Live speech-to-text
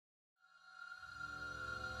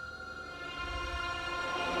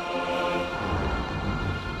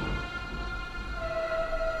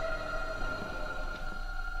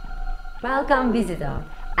Welcome visitor,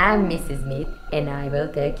 I'm Mrs. Smith and I will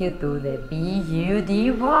take you to the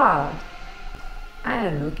BUD world. I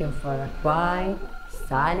am looking for a quiet,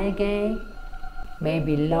 silent game,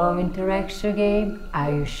 maybe low interaction game,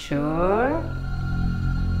 are you sure?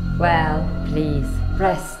 Well, please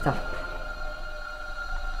press stop.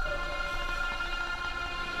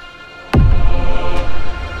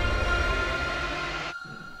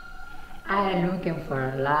 I am looking for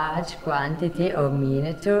a large quantity of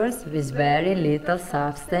miniatures with very little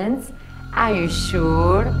substance. Are you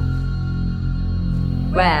sure?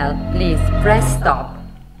 Well, please press stop.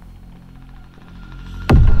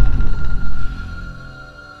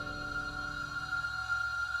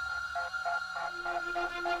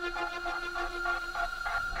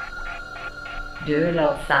 Do you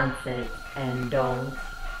love sunsets and dawns,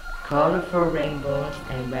 colorful rainbows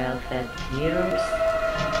and well-fed heroes?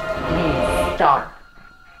 Please stop.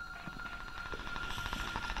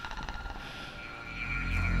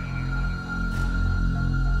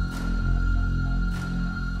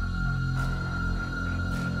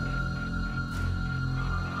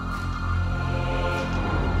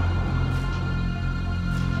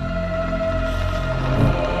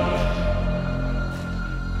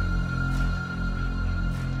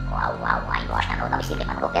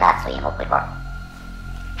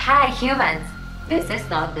 Hi humans! This is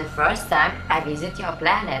not the first time I visit your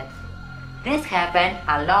planet. This happened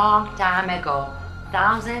a long time ago,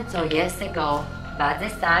 thousands of years ago, but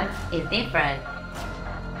this time is different.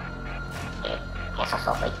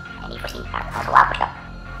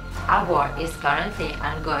 Our war is currently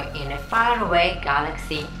ongoing in a faraway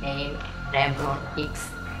galaxy named Rainbow X.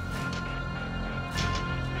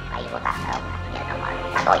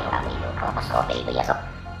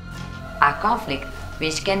 A conflict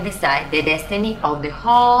which can decide the destiny of the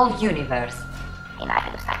whole universe.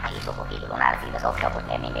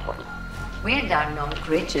 Weird unknown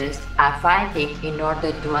creatures are fighting in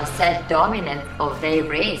order to assert dominance of their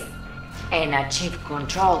race and achieve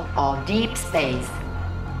control of deep space.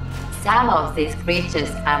 Some of these creatures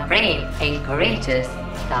are brave and courageous,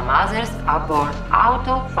 some others are born out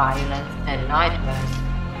of violence and nightmares.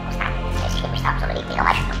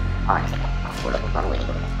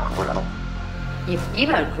 If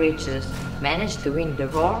evil creatures manage to win the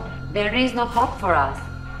war, there is no hope for us.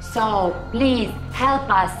 So please help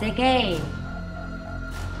us again.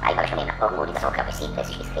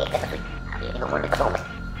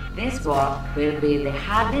 This war will be the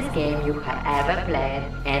hardest game you have ever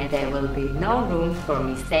played, and there will be no room for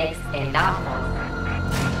mistakes and downfalls.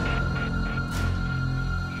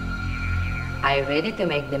 Are you ready to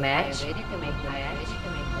make the match?